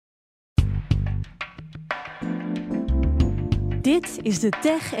Dit is de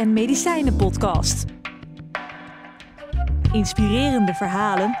Tech en Medicijnen podcast. Inspirerende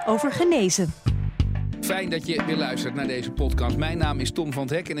verhalen over genezen. Fijn dat je weer luistert naar deze podcast. Mijn naam is Tom van 't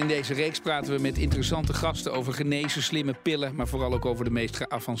Hek en in deze reeks praten we met interessante gasten over genezen, slimme pillen, maar vooral ook over de meest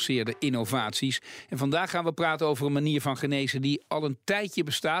geavanceerde innovaties. En vandaag gaan we praten over een manier van genezen die al een tijdje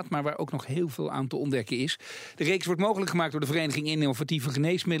bestaat, maar waar ook nog heel veel aan te ontdekken is. De reeks wordt mogelijk gemaakt door de Vereniging Innovatieve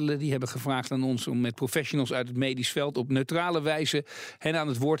Geneesmiddelen. Die hebben gevraagd aan ons om met professionals uit het medisch veld op neutrale wijze hen aan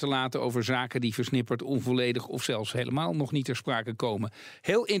het woord te laten over zaken die versnipperd, onvolledig of zelfs helemaal nog niet ter sprake komen.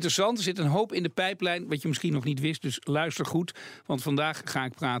 Heel interessant, er zit een hoop in de pijplijn wat je misschien nog niet wist, dus luister goed. Want vandaag ga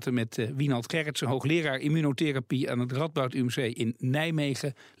ik praten met Wienald Gerritsen, hoogleraar immunotherapie aan het Radboud UMC in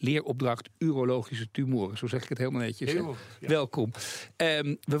Nijmegen. Leeropdracht urologische tumoren, zo zeg ik het helemaal netjes. Ja. Welkom.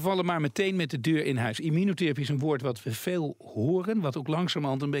 We vallen maar meteen met de deur in huis. Immunotherapie is een woord wat we veel horen, wat ook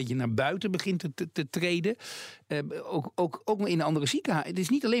langzamerhand een beetje naar buiten begint te treden. Ook in andere ziekenhuizen. Het is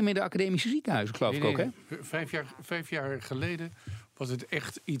niet alleen maar de academische ziekenhuizen, geloof ik ook, hè? 5 jaar geleden was het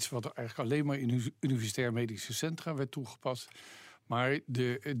echt iets wat eigenlijk alleen maar in universitair medische centra werd toegepast. Maar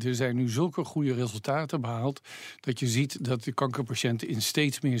er zijn nu zulke goede resultaten behaald dat je ziet dat de kankerpatiënten in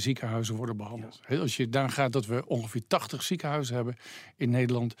steeds meer ziekenhuizen worden behandeld. Ja. Als je daar gaat dat we ongeveer 80 ziekenhuizen hebben in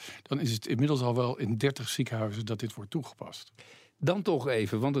Nederland, dan is het inmiddels al wel in 30 ziekenhuizen dat dit wordt toegepast. Dan toch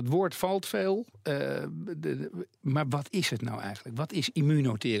even, want het woord valt veel. Maar wat is het nou eigenlijk? Wat is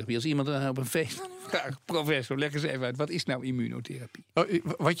immunotherapie? Als iemand op een feest vraagt, professor, leg eens even uit. Wat is nou immunotherapie?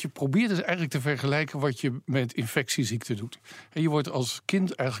 Wat je probeert is eigenlijk te vergelijken wat je met infectieziekten doet. En je wordt als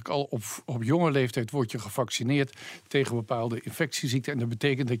kind eigenlijk al op jonge leeftijd wordt je gevaccineerd tegen bepaalde infectieziekten. En dat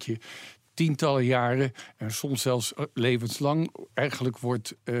betekent dat je tientallen jaren en soms zelfs levenslang eigenlijk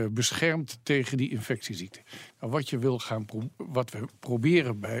wordt beschermd tegen die infectieziekte. Nou, wat we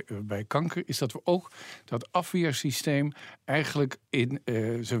proberen bij kanker is dat we ook dat afweersysteem eigenlijk in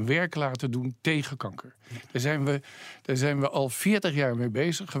zijn werk laten doen tegen kanker. Daar zijn we al 40 jaar mee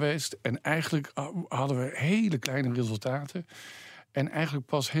bezig geweest en eigenlijk hadden we hele kleine resultaten. En eigenlijk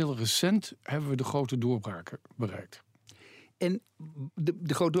pas heel recent hebben we de grote doorbraken bereikt. En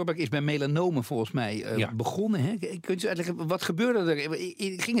de grote doorbraak is bij melanomen volgens mij begonnen. Hè? Kunt u uitleggen, wat gebeurde er?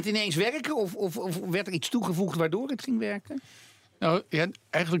 Ging het ineens werken of werd er iets toegevoegd waardoor het ging werken? Nou ja,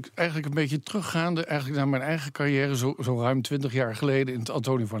 eigenlijk een beetje teruggaande naar mijn eigen carrière, zo ruim 20 jaar geleden in het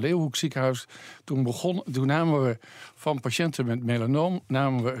Antonie van Leeuwenhoek ziekenhuis. Toen namen we van patiënten met melanoom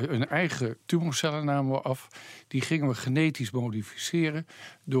hun eigen tumorcellen af. Die gingen we genetisch modificeren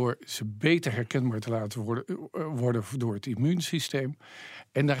door ze beter herkenbaar te laten worden door het immuunsysteem.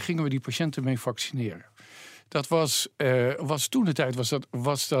 En daar gingen we die patiënten mee vaccineren. Dat was toen de tijd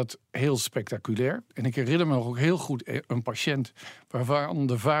was dat heel spectaculair. En ik herinner me nog ook heel goed een patiënt waarvan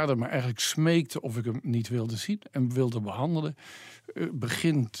de vader me eigenlijk smeekte of ik hem niet wilde zien en wilde behandelen.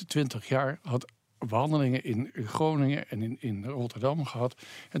 Begin 20 jaar had behandelingen in Groningen en in Rotterdam gehad.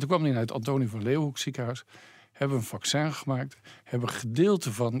 En toen kwam hij naar het Antonie van Leeuwenhoek ziekenhuis. Hebben we een vaccin gemaakt. Hebben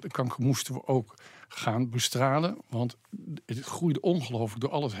gedeelte van de kanker moesten we ook gaan bestralen. Want het groeide ongelooflijk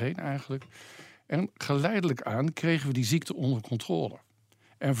door alles heen eigenlijk. En geleidelijk aan kregen we die ziekte onder controle.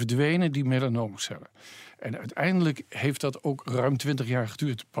 En verdwenen die melanoomcellen. En uiteindelijk heeft dat ook ruim 20 jaar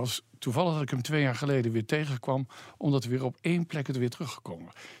geduurd. Pas toevallig dat ik hem 2 jaar geleden weer tegenkwam, omdat we weer op één plek het weer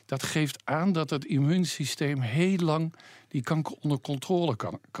teruggekomen. Dat geeft aan dat het immuunsysteem heel lang die kanker onder controle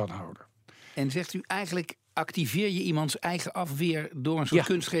kan houden. En zegt u eigenlijk, activeer je iemands eigen afweer door een soort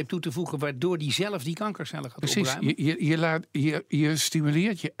kunstgreep toe te voegen, waardoor die zelf die kankercellen gaat opruimen? Precies, je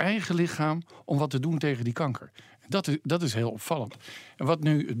stimuleert je eigen lichaam om wat te doen tegen die kanker. Dat is heel opvallend. En wat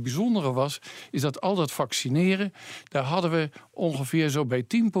nu het bijzondere was, is dat al dat vaccineren, daar hadden we ongeveer zo bij 10%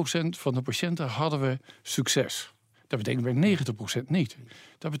 van de patiënten hadden we succes. Dat betekent bij 90% niet.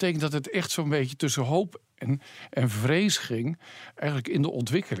 Dat betekent dat het echt zo'n beetje tussen hoop en vrees ging, eigenlijk in de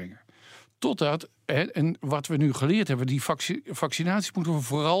ontwikkelingen. Totdat, en wat we nu geleerd hebben, die vaccinaties moeten we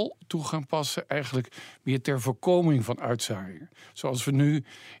vooral toe gaan passen eigenlijk meer ter voorkoming van uitzaaiingen. Zoals we nu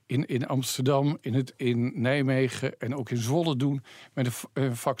in Amsterdam, in Nijmegen en ook in Zwolle doen met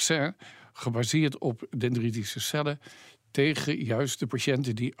een vaccin gebaseerd op dendritische cellen tegen juist de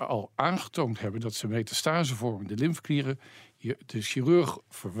patiënten die al aangetoond hebben dat ze metastase vormen in de lymfeklieren. De chirurg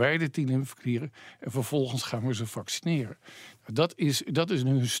verwijdert die lymfeklieren en vervolgens gaan we ze vaccineren. Dat is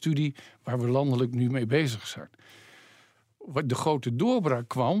nu een studie waar we landelijk nu mee bezig zijn. De grote doorbraak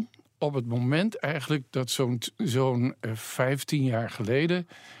kwam op het moment eigenlijk dat zo'n 15 jaar geleden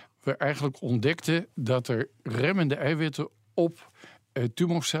we eigenlijk ontdekten dat er remmende eiwitten op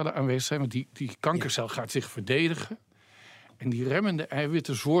tumorcellen aanwezig zijn. Want die kankercel gaat zich verdedigen. En die remmende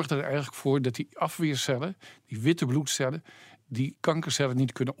eiwitten zorgden er eigenlijk voor dat die afweercellen, die witte bloedcellen, die kankercellen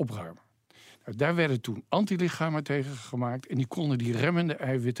niet kunnen opruimen. Nou, daar werden toen antilichamen tegen gemaakt en die konden die remmende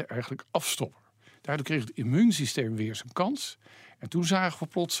eiwitten eigenlijk afstoppen. Daardoor kreeg het immuunsysteem weer zijn kans. En toen zagen we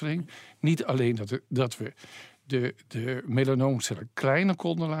plotseling niet alleen dat we de melanoomcellen kleiner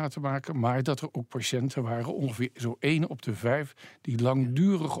konden laten maken, maar dat er ook patiënten waren, ongeveer zo 1 op de 5, die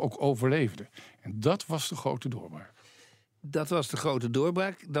langdurig ook overleefden. En dat was de grote doorbraak. Dat was de grote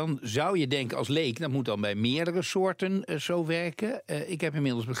doorbraak. Dan zou je denken als leek, dat moet dan bij meerdere soorten zo werken. Ik heb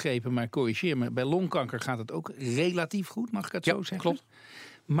inmiddels begrepen, maar corrigeer me, bij longkanker gaat het ook relatief goed, mag ik het zo zeggen? Klopt.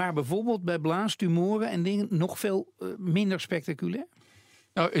 Maar bijvoorbeeld bij blaastumoren en dingen nog veel minder spectaculair?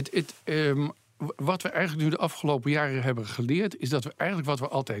 Nou, wat we eigenlijk nu de afgelopen jaren hebben geleerd, is dat we eigenlijk wat we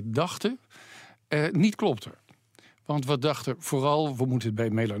altijd dachten, niet klopte. Want we dachten vooral, we moeten het bij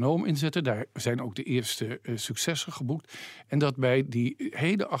melanoom inzetten. Daar zijn ook de eerste successen geboekt. En dat bij die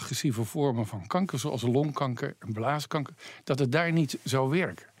hele agressieve vormen van kanker, zoals longkanker en blaaskanker, dat het daar niet zou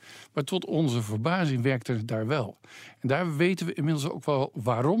werken. Maar tot onze verbazing werkte het daar wel. En daar weten we inmiddels ook wel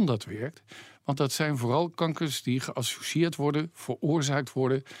waarom dat werkt. Want dat zijn vooral kankers die geassocieerd worden, veroorzaakt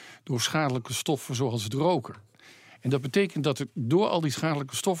worden door schadelijke stoffen zoals het roken. En dat betekent dat er door al die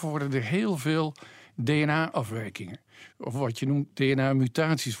schadelijke stoffen worden er heel veel DNA-afwijkingen. Of wat je noemt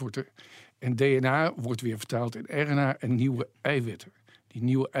DNA-mutaties wordt er. En DNA wordt weer vertaald in RNA en nieuwe eiwitten. Die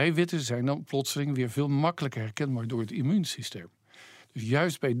nieuwe eiwitten zijn dan plotseling weer veel makkelijker herkenbaar door het immuunsysteem. Dus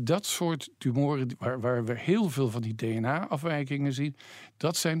juist bij dat soort tumoren waar we heel veel van die DNA-afwijkingen zien,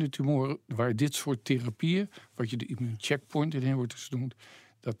 dat zijn de tumoren waar dit soort therapieën, wat je de immuuncheckpoint in wordt genoemd,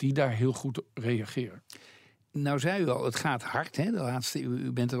 dat die daar heel goed reageren. Nou zei u al, het gaat hard. Hè?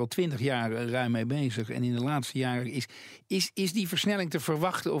 U bent er al 20 jaar ruim mee bezig. En in de laatste jaren is die versnelling te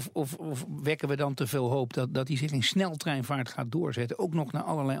verwachten? Of wekken we dan te veel hoop dat die zich in sneltreinvaart gaat doorzetten? Ook nog naar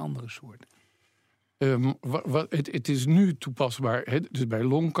allerlei andere soorten? Het is nu toepasbaar. Hè? Dus bij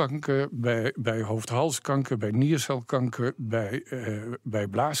longkanker, bij hoofd-halskanker, bij niercelkanker, bij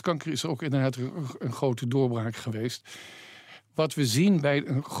blaaskanker is er ook inderdaad een grote doorbraak geweest. Wat we zien bij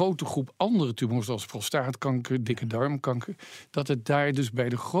een grote groep andere tumors, zoals prostaatkanker, dikke darmkanker, dat het daar dus bij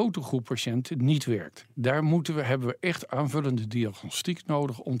de grote groep patiënten niet werkt. Daar hebben we echt aanvullende diagnostiek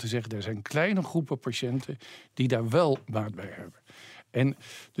nodig om te zeggen, er zijn kleine groepen patiënten die daar wel baat bij hebben. En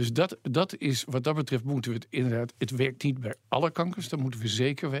dus dat is, wat dat betreft moeten we het inderdaad, het werkt niet bij alle kankers, dat moeten we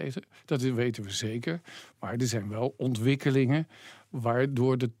zeker weten. Dat weten we zeker. Maar er zijn wel ontwikkelingen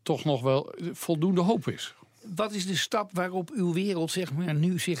waardoor er toch nog wel voldoende hoop is. Wat is de stap waarop uw wereld zeg maar,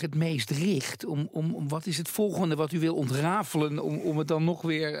 nu zich het meest richt? Wat is het volgende wat u wil ontrafelen om het dan nog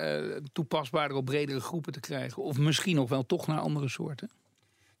weer toepasbaarder op bredere groepen te krijgen? Of misschien nog wel toch naar andere soorten?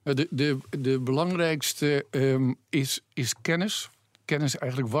 De belangrijkste is kennis. Kennis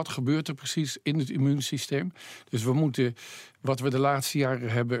eigenlijk, wat gebeurt er precies in het immuunsysteem. Dus we moeten, wat we de laatste jaren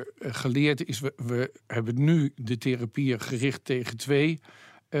hebben geleerd, is we hebben nu de therapieën gericht tegen 2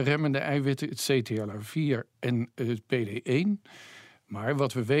 remmende eiwitten, het CTLA4 en het PD1. Maar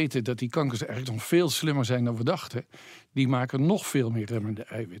wat we weten, dat die kankers eigenlijk nog veel slimmer zijn dan we dachten. Die maken nog veel meer remmende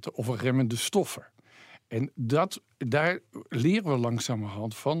eiwitten of remmende stoffen. En daar leren we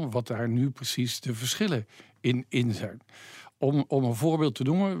langzamerhand van wat daar nu precies de verschillen in zijn. Om een voorbeeld te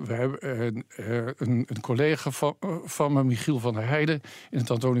noemen, we hebben een collega van me, Michiel van der Heijden, in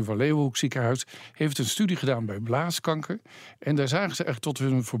het Antonie van Leeuwenhoek ziekenhuis, heeft een studie gedaan bij blaaskanker. En daar zagen ze echt tot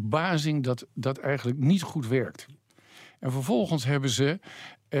hun verbazing dat eigenlijk niet goed werkt. En vervolgens hebben ze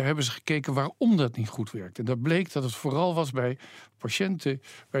gekeken waarom dat niet goed werkt. En dat bleek dat het vooral was bij patiënten,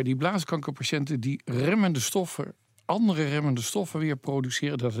 bij die blaaskankerpatiënten die andere remmende stoffen weer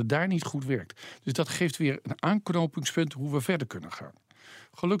produceren, dat het daar niet goed werkt. Dus dat geeft weer een aanknopingspunt hoe we verder kunnen gaan.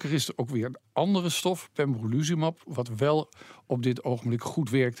 Gelukkig is er ook weer een andere stof, pembrolizumab, wat wel op dit ogenblik goed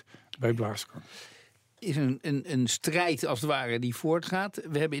werkt bij blaaskanker. Is een strijd als het ware die voortgaat.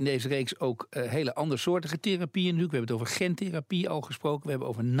 We hebben in deze reeks ook hele andersoortige therapieën. We hebben het over gentherapie al gesproken. We hebben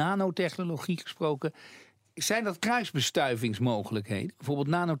over nanotechnologie gesproken. Zijn dat kruisbestuivingsmogelijkheden? Bijvoorbeeld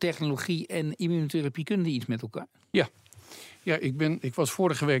nanotechnologie en immunotherapie, kunnen die iets met elkaar? Ja, ik was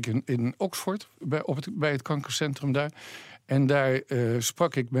vorige week in Oxford bij het kankercentrum daar. En daar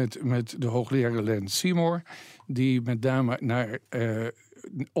sprak ik met de hoogleraar Len Seymour, die met name naar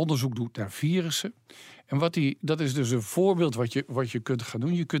onderzoek doet naar virussen. En dat is dus een voorbeeld wat je kunt gaan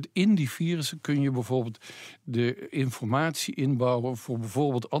doen. Je kunt in die virussen bijvoorbeeld de informatie inbouwen voor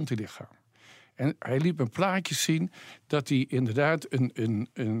bijvoorbeeld antilichamen. En hij liet me plaatjes zien dat hij inderdaad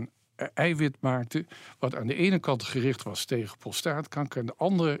een eiwit maakte, wat aan de ene kant gericht was tegen prostaatkanker en aan de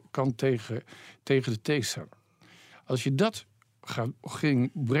andere kant tegen de T-cellen. Als je dat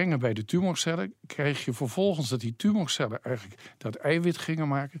ging brengen bij de tumorcellen, kreeg je vervolgens dat die tumorcellen eigenlijk dat eiwit gingen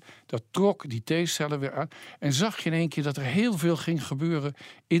maken. Dat trok die T-cellen weer aan. En zag je in één keer dat er heel veel ging gebeuren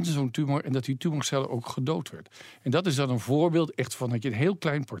in zo'n tumor en dat die tumorcellen ook gedood werd. En dat is dan een voorbeeld echt van dat je een heel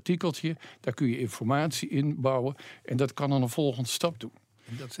klein partikeltje, daar kun je informatie in bouwen en dat kan dan een volgende stap doen.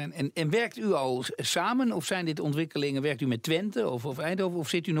 En werkt u al samen of zijn dit ontwikkelingen? Werkt u met Twente of Eindhoven of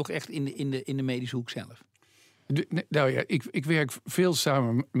zit u nog echt in de medische hoek zelf? Nou ja, ik werk veel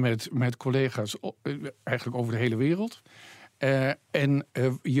samen met collega's eigenlijk over de hele wereld. En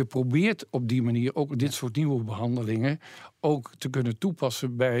je probeert op die manier ook dit soort nieuwe behandelingen ook te kunnen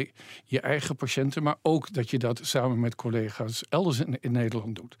toepassen bij je eigen patiënten, maar ook dat je dat samen met collega's elders in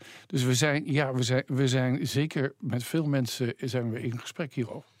Nederland doet. Dus we zijn zeker met veel mensen zijn we in gesprek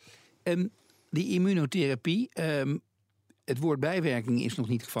hierover. Die immunotherapie, het woord bijwerking is nog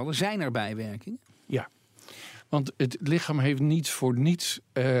niet gevallen. Zijn er bijwerkingen? Ja. Want het lichaam heeft niets voor niets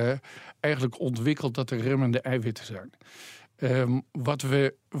eigenlijk ontwikkeld dat er remmende eiwitten zijn.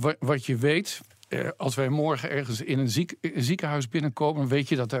 Wat je weet, als wij morgen ergens in een ziekenhuis binnenkomen, weet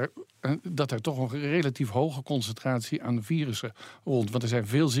je dat er toch een relatief hoge concentratie aan de virussen rond. Want er zijn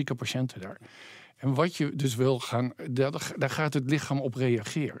veel zieke patiënten daar. En wat je dus wil gaan, daar gaat het lichaam op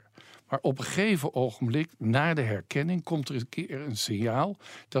reageren. Maar op een gegeven ogenblik, na de herkenning, komt er een keer een signaal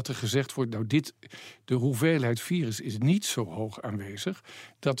dat er gezegd wordt, nou de hoeveelheid virus is niet zo hoog aanwezig,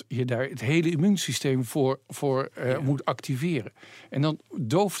 dat je daar het hele immuunsysteem voor moet activeren. En dan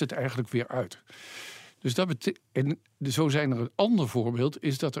dooft het eigenlijk weer uit. Dus zo zijn er een ander voorbeeld,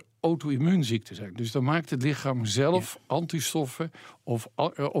 is dat er auto-immuunziekten zijn. Dus dan maakt het lichaam zelf antistoffen of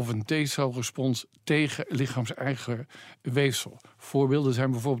een T-celrespons tegen lichaams eigen weefsel. Voorbeelden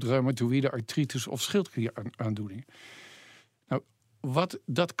zijn bijvoorbeeld reumatoïde artritis of schildklieraandoeningen. Nou,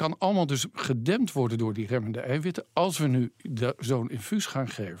 dat kan allemaal dus gedempt worden door die remmende eiwitten. Als we nu zo'n infuus gaan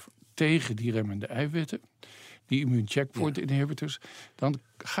geven tegen die remmende eiwitten, die immuuncheckpoint inhibitors, dan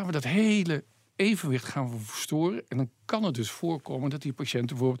gaan we dat hele evenwicht gaan we verstoren. En dan kan het dus voorkomen dat die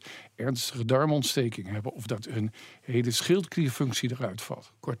patiënten bijvoorbeeld ernstige darmontsteking hebben of dat hun hele schildklierfunctie eruit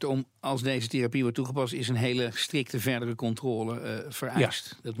valt. Kortom, als deze therapie wordt toegepast, is een hele strikte verdere controle vereist.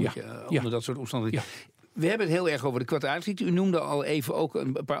 Ja. Dat moet je onder dat soort omstandigheden. Ja. We hebben het heel erg over de kwaadaardigheidsziekte. U noemde al even ook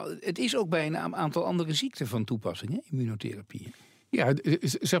een bepaald. Het is ook bij een aantal andere ziekten van toepassing, hè? Immunotherapie. Ja,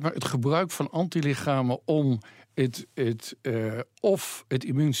 zeg maar het gebruik van antilichamen om of het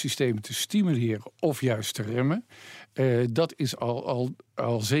immuunsysteem te stimuleren of juist te remmen. Dat is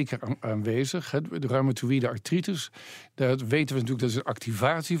al zeker aanwezig. De reumatoïde artritis, dat weten we natuurlijk, dat is een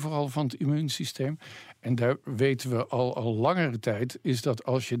activatie vooral van het immuunsysteem. En daar weten we al langere tijd, is dat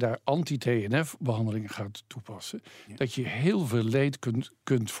als je daar anti-TNF-behandelingen gaat toepassen, dat je heel veel leed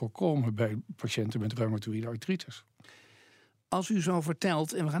kunt voorkomen bij patiënten met reumatoïde artritis. Als u zo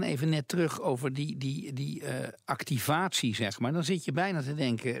vertelt, en we gaan even net terug over die activatie, zeg maar, dan zit je bijna te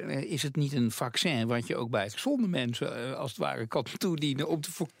denken, is het niet een vaccin wat je ook bij gezonde mensen als het ware kan toedienen om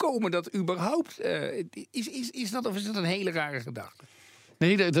te voorkomen dat überhaupt, is dat een hele rare gedachte?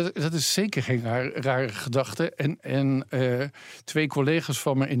 Nee, dat is zeker geen rare gedachte. En 2 collega's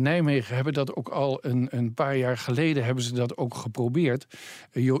van me in Nijmegen hebben dat ook al een paar jaar geleden hebben ze dat ook geprobeerd.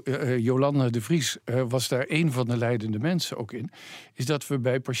 Jolanda de Vries was daar een van de leidende mensen ook in. Is dat we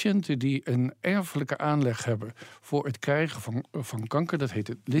bij patiënten die een erfelijke aanleg hebben voor het krijgen van kanker, dat heet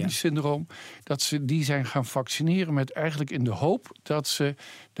het Lynch-syndroom, dat ze die zijn gaan vaccineren met eigenlijk in de hoop dat ze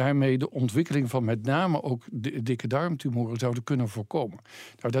daarmee de ontwikkeling van met name ook de dikke darmtumoren zouden kunnen voorkomen.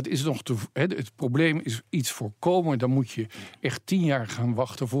 Nou, dat is nog het probleem is iets voorkomen. Dan moet je echt 10 jaar gaan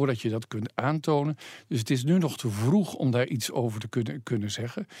wachten voordat je dat kunt aantonen. Dus het is nu nog te vroeg om daar iets over te kunnen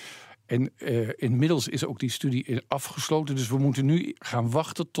zeggen. En inmiddels is ook die studie afgesloten. Dus we moeten nu gaan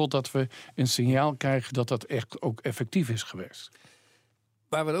wachten totdat we een signaal krijgen dat dat echt ook effectief is geweest.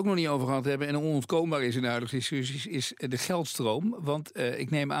 Waar we het ook nog niet over gehad hebben en onontkoombaar is in de huidige discussies, is de geldstroom. Want ik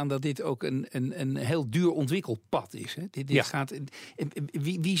neem aan dat dit ook een heel duur ontwikkelpad is. Hè? Dit gaat,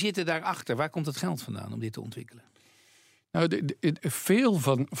 wie zit er daarachter? Waar komt het geld vandaan om dit te ontwikkelen? Nou, veel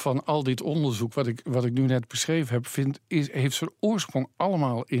van al dit onderzoek wat ik nu net beschreven heb, heeft zijn oorsprong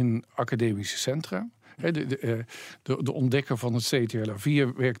allemaal in academische centra. De ontdekker van het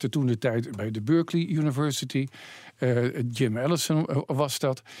CTLA4 werkte toen de tijd bij de Berkeley University. Jim Allison was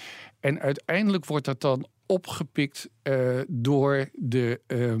dat. En uiteindelijk wordt dat dan opgepikt door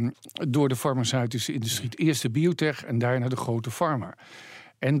de farmaceutische industrie. Eerst de biotech en daarna de grote pharma.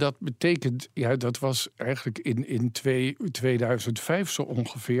 En dat betekent, dat was eigenlijk in 2005 zo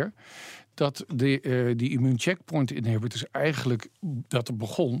ongeveer, dat die immune checkpoint inhibitors eigenlijk, dat het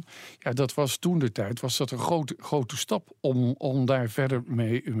begon, dat was toen de tijd, was dat een grote stap om daar verder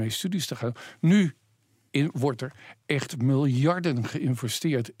mee studies te gaan. Nu wordt er echt miljarden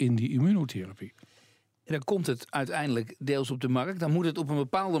geïnvesteerd in die immunotherapie. En dan komt het uiteindelijk deels op de markt. Dan moet het op een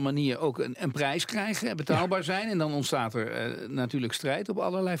bepaalde manier ook een prijs krijgen, betaalbaar zijn. En dan ontstaat er natuurlijk strijd op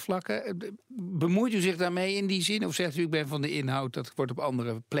allerlei vlakken. Bemoeit u zich daarmee in die zin? Of zegt u, ik ben van de inhoud, dat wordt op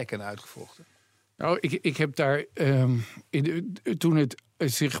andere plekken uitgevochten? Nou, ik heb daar, toen het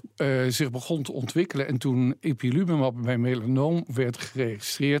zich begon te ontwikkelen en toen ipilimumab bij melanoom werd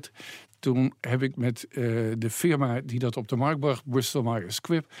geregistreerd, toen heb ik met de firma die dat op de markt bracht, Bristol Myers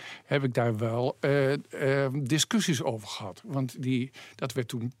Squibb, heb ik daar wel discussies over gehad. Want dat werd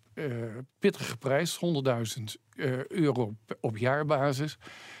toen pittig geprijsd, €100.000 op jaarbasis.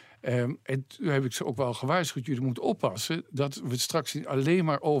 En toen heb ik ze ook wel gewaarschuwd, jullie moeten oppassen dat we het straks niet alleen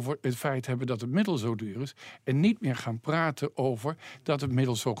maar over het feit hebben dat het middel zo duur is en niet meer gaan praten over dat het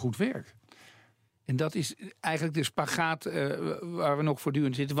middel zo goed werkt. En dat is eigenlijk de spagaat waar we nog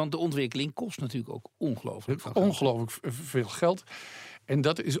voortdurend zitten. Want de ontwikkeling kost natuurlijk ook ongelooflijk veel geld. Ongelooflijk veel geld. En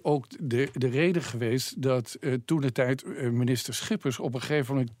dat is ook de reden geweest dat toen de tijd minister Schippers op een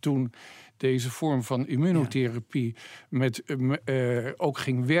gegeven moment toen deze vorm van immunotherapie ook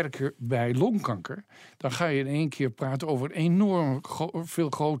ging werken bij longkanker. Dan ga je in één keer praten over een enorm veel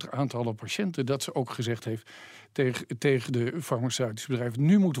groter aantal patiënten. Dat ze ook gezegd heeft tegen de farmaceutische bedrijven,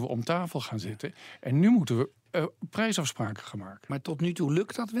 nu moeten we om tafel gaan zitten. En nu moeten we prijsafspraken gaan maken. Maar tot nu toe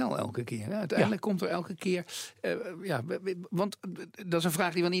lukt dat wel elke keer. Hè? Uiteindelijk komt er elke keer. Want dat is een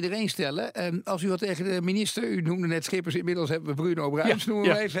vraag die we aan iedereen stellen. Als u wat tegen de minister, u noemde net Schippers, inmiddels hebben we Bruno Bruins, noemen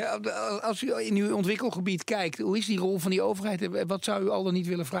we even. Als u in uw ontwikkelgebied kijkt, hoe is die rol van die overheid? Wat zou u al dan niet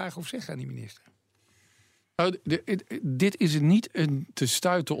willen vragen of zeggen aan die minister? Nou, dit is niet een te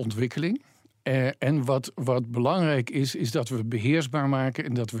stuiten ontwikkeling. En wat belangrijk is dat we het beheersbaar maken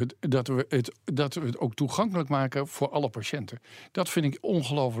en dat we het ook toegankelijk maken voor alle patiënten. Dat vind ik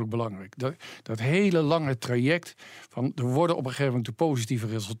ongelooflijk belangrijk. Dat hele lange traject van er worden op een gegeven moment de positieve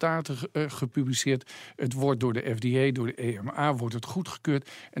resultaten gepubliceerd. Het wordt door de FDA, door de EMA wordt het goedgekeurd.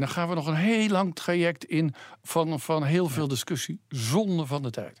 En dan gaan we nog een heel lang traject in van heel veel discussie, zonde van de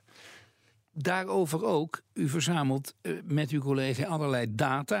tijd. Daarover ook, u verzamelt met uw collega allerlei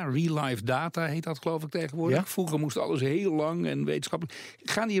data. Real-life data heet dat geloof ik tegenwoordig. Ja? Vroeger moest alles heel lang en wetenschappelijk.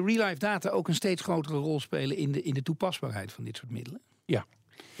 Gaan die real-life data ook een steeds grotere rol spelen in de toepasbaarheid van dit soort middelen? Ja.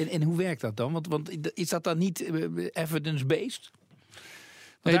 En hoe werkt dat dan? Want is dat dan niet evidence-based?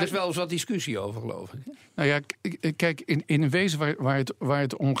 Daar is wel eens wat discussie over, geloof ik. Nou ja, kijk, in een wezen waar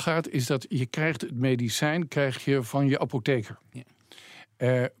het om gaat is dat je krijgt het medicijn van je apotheker. Ja.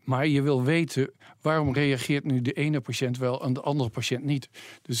 Maar je wil weten, waarom reageert nu de ene patiënt wel en de andere patiënt niet?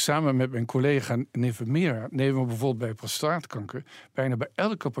 Dus samen met mijn collega Nivemira nemen we bijvoorbeeld bij prostaatkanker, bijna bij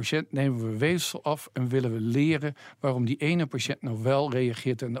elke patiënt nemen we weefsel af en willen we leren waarom die ene patiënt nou wel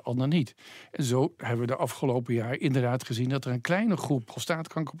reageert en de ander niet. En zo hebben we de afgelopen jaar inderdaad gezien dat er een kleine groep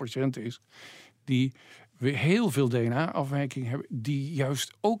prostaatkankerpatiënten is die weer heel veel DNA-afwijkingen hebben, die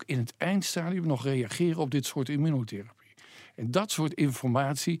juist ook in het eindstadium nog reageren op dit soort immunotherapie. En dat soort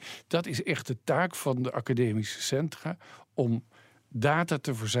informatie, dat is echt de taak van de academische centra om data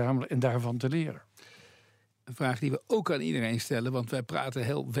te verzamelen en daarvan te leren. Een vraag die we ook aan iedereen stellen, want wij praten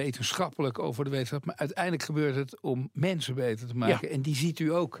heel wetenschappelijk over de wetenschap, maar uiteindelijk gebeurt het om mensen beter te maken. Ja. En die ziet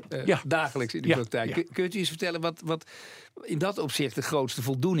u ook dagelijks in de praktijk. Ja. Kunt u eens vertellen wat in dat opzicht de grootste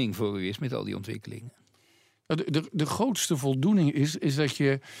voldoening voor u is met al die ontwikkelingen? De grootste voldoening is dat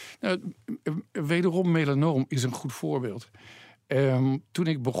je... wederom melanoom is een goed voorbeeld. Toen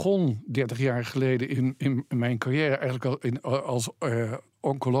ik begon 30 jaar geleden in mijn carrière, eigenlijk al als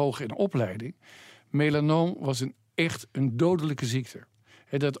oncoloog in opleiding, melanoom was echt een dodelijke ziekte.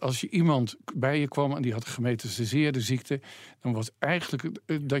 Dat als je iemand bij je kwam en die had gemetastaseerde ziekte, dan was eigenlijk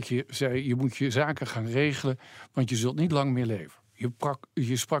dat je zei, je moet je zaken gaan regelen, want je zult niet lang meer leven.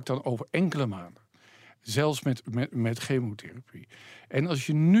 Je sprak dan over enkele maanden. Zelfs met chemotherapie. En als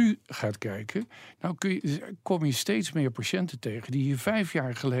je nu gaat kijken, nou kom je steeds meer patiënten tegen die hier 5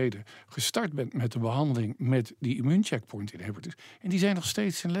 jaar geleden gestart bent met de behandeling met die immuuncheckpoint inhibitors. En die zijn nog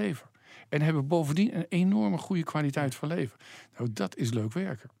steeds in leven. En hebben bovendien een enorme goede kwaliteit van leven. Nou, dat is leuk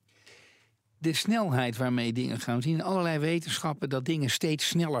werken. De snelheid waarmee dingen gaan. We zien in allerlei wetenschappen dat dingen steeds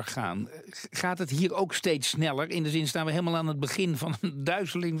sneller gaan. Gaat het hier ook steeds sneller? In de zin staan we helemaal aan het begin van een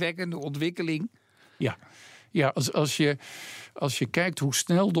duizelingwekkende ontwikkeling. Ja, als je kijkt hoe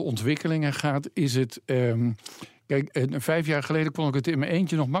snel de ontwikkelingen gaat, is het... Kijk, 5 jaar geleden kon ik het in mijn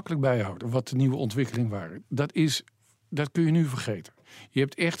eentje nog makkelijk bijhouden, wat de nieuwe ontwikkelingen waren. Dat kun je nu vergeten. Je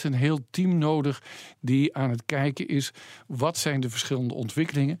hebt echt een heel team nodig die aan het kijken is, wat zijn de verschillende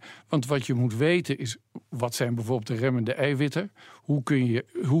ontwikkelingen? Want wat je moet weten is, wat zijn bijvoorbeeld de remmende eiwitten? Hoe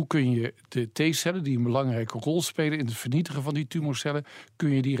kun je de T-cellen, die een belangrijke rol spelen in het vernietigen van die tumorcellen, kun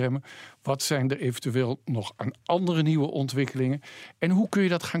je die remmen? Wat zijn er eventueel nog aan andere nieuwe ontwikkelingen? En hoe kun je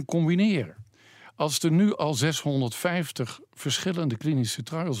dat gaan combineren? Als er nu al 650 verschillende klinische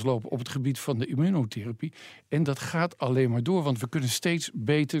trials lopen op het gebied van de immunotherapie, en dat gaat alleen maar door, want we kunnen steeds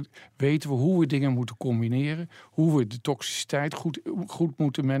beter weten hoe we dingen moeten combineren, hoe we de toxiciteit goed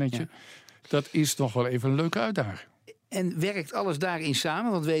moeten managen. Ja. Dat is nog wel even een leuke uitdaging. En werkt alles daarin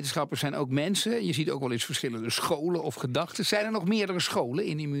samen? Want wetenschappers zijn ook mensen. Je ziet ook wel eens verschillende scholen of gedachten. Zijn er nog meerdere scholen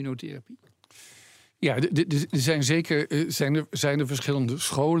in immunotherapie? Ja, er zijn zeker zijn er verschillende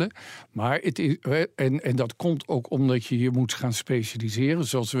scholen. Maar het is, en dat komt ook omdat je moet gaan specialiseren.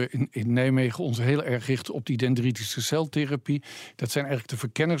 Zoals we in Nijmegen ons heel erg richten op die dendritische celtherapie. Dat zijn eigenlijk de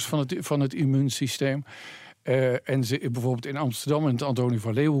verkenners van het immuunsysteem. En ze bijvoorbeeld in Amsterdam en het Antonie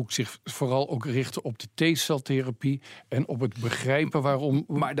van Leeuwenhoek zich vooral ook richten op de T-celtherapie en op het begrijpen waarom.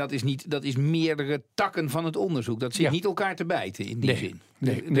 Maar dat is meerdere takken van het onderzoek. Dat zit niet elkaar te bijten in die zin.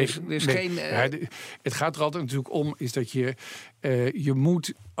 Nee. Geen. Ja, het gaat er altijd natuurlijk om, is dat je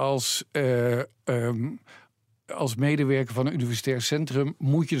moet als medewerker van een universitair centrum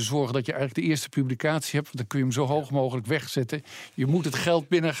moet je zorgen dat je eigenlijk de eerste publicatie hebt. Want dan kun je hem zo hoog mogelijk wegzetten. Je moet het geld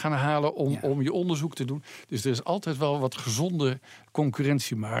binnen gaan halen om je onderzoek te doen. Dus er is altijd wel wat gezonde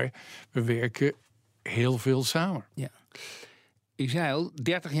concurrentie. Maar we werken heel veel samen. Ja. U zei al,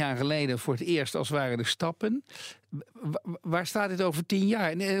 30 jaar geleden voor het eerst als waren de stappen. Waar staat dit over 10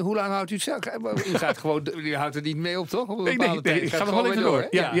 jaar? En hoe lang houdt u het zelf? U houdt er niet mee op, toch? Op een bepaalde tijd. Ik ga nog wel even door.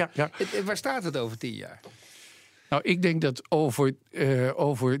 Ja. Waar staat het over 10 jaar? Nou, ik denk dat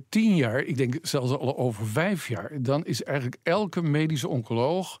over 10 jaar, ik denk zelfs al over 5 jaar, dan is eigenlijk elke medische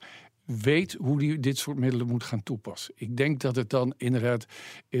oncoloog weet hoe die dit soort middelen moet gaan toepassen. Ik denk dat het dan inderdaad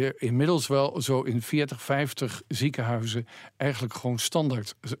inmiddels wel zo in 40, 50 ziekenhuizen eigenlijk gewoon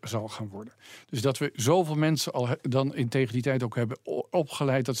standaard zal gaan worden. Dus dat we zoveel mensen al dan in tegen die tijd ook hebben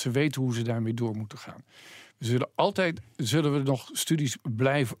opgeleid dat ze weten hoe ze daarmee door moeten gaan. Zullen we nog studies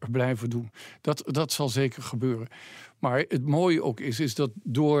blijven doen. Dat zal zeker gebeuren. Maar het mooie ook is dat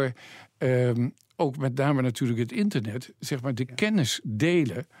door ook met name natuurlijk het internet, zeg maar, de kennis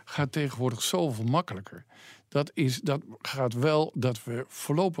delen gaat tegenwoordig zoveel makkelijker. Dat gaat wel dat we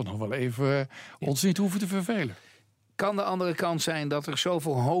voorlopig nog wel even ons niet hoeven te vervelen. Kan de andere kant zijn dat er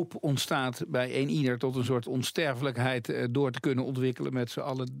zoveel hoop ontstaat bij ieder tot een soort onsterfelijkheid door te kunnen ontwikkelen met z'n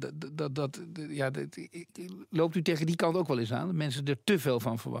allen? Loopt u tegen die kant ook wel eens aan? Dat mensen er te veel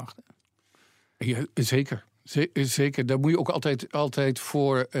van verwachten? Ja, zeker. Zeker. Daar moet je ook altijd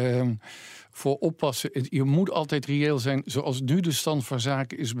voor oppassen. Je moet altijd reëel zijn. Zoals nu de stand van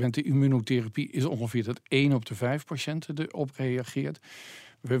zaken is met de immunotherapie, is ongeveer dat 1 op de 5 patiënten erop reageert.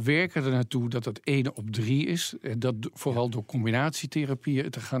 We werken er naartoe dat het 1 op 3 is. Dat vooral door combinatietherapieën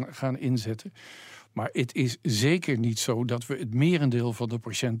te gaan inzetten. Maar het is zeker niet zo dat we het merendeel van de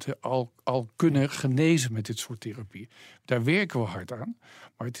patiënten al kunnen genezen met dit soort therapie. Daar werken we hard aan,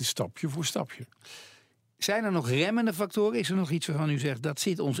 maar het is stapje voor stapje. Zijn er nog remmende factoren? Is er nog iets waarvan u zegt, dat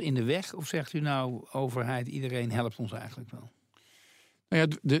zit ons in de weg? Of zegt u nou, overheid, iedereen helpt ons eigenlijk wel? Nou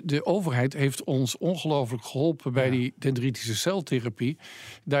ja, de overheid heeft ons ongelooflijk geholpen bij die dendritische celtherapie.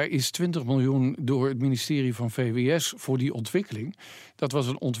 Daar is 20 miljoen door het ministerie van VWS voor die ontwikkeling. Dat was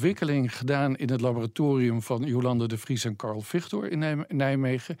een ontwikkeling gedaan in het laboratorium van Jolande de Vries en Carl Victor in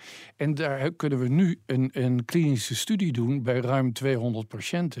Nijmegen. En daar kunnen we nu een klinische studie doen bij ruim 200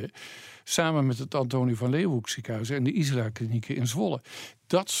 patiënten. Samen met het Antonie van Leeuwenhoek ziekenhuis en de Isla-klinieken in Zwolle.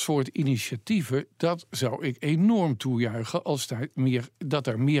 Dat soort initiatieven, dat zou ik enorm toejuichen als dat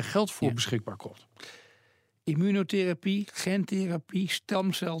er meer geld voor beschikbaar komt. Immunotherapie, gentherapie,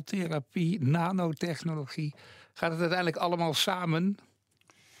 stamceltherapie, nanotechnologie. Gaat het uiteindelijk allemaal samen?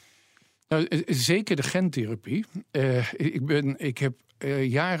 Nou, zeker de gentherapie.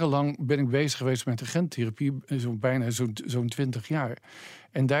 Jarenlang ben ik bezig geweest met de gentherapie, bijna zo'n 20 jaar.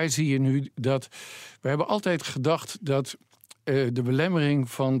 En daar zie je nu dat we hebben altijd gedacht dat de belemmering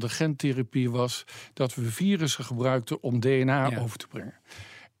van de gentherapie was dat we virussen gebruikten om DNA over te brengen.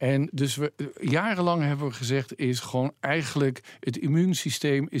 En dus jarenlang hebben we gezegd, is gewoon eigenlijk het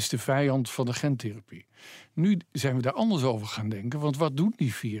immuunsysteem is de vijand van de gentherapie. Nu zijn we daar anders over gaan denken, want wat doen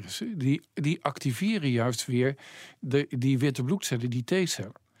die virussen? Die activeren juist weer die witte bloedcellen, die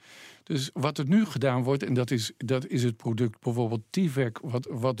T-cellen. Dus wat er nu gedaan wordt, en dat is het product bijvoorbeeld T-VEC,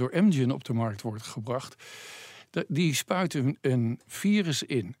 wat door Amgen op de markt wordt gebracht. Die spuiten een virus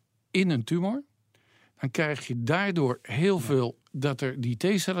in een tumor. dan krijg je daardoor heel veel dat er die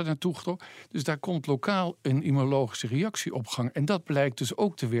T-cellen naartoe getrokken. Dus daar komt lokaal een immunologische reactie op gang. En dat blijkt dus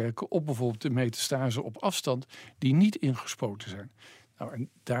ook te werken op bijvoorbeeld de metastase op afstand die niet ingespoten zijn. Nou, en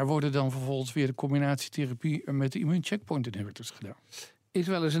daar worden dan vervolgens weer de combinatietherapie met de immuuncheckpoint inhibitors gedaan. Is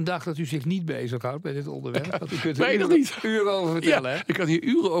wel eens een dag dat u zich niet bezighoudt bij dit onderwerp? Want u kunt er uren over vertellen. Ja, ik kan hier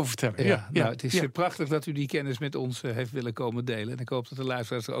uren over vertellen. Nou, het is prachtig dat u die kennis met ons heeft willen komen delen. En ik hoop dat de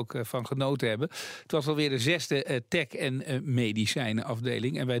luisteraars er ook van genoten hebben. Het was alweer de 6e tech- en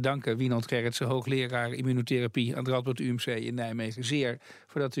medicijnenafdeling. En wij danken Wienand Gerritsen, hoogleraar immunotherapie aan het Radboud UMC in Nijmegen, zeer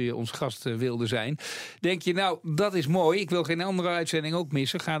voordat u ons gast wilde zijn. Denk je, nou, dat is mooi. Ik wil geen andere uitzending ook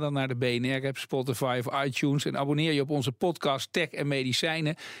missen. Ga dan naar de BNR-app, Spotify of iTunes en abonneer je op onze podcast Tech en Medicijnen.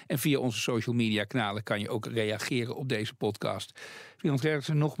 En via onze social media kanalen kan je ook reageren op deze podcast. Wienand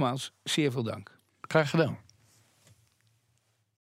Gerritsen, nogmaals zeer veel dank. Graag gedaan.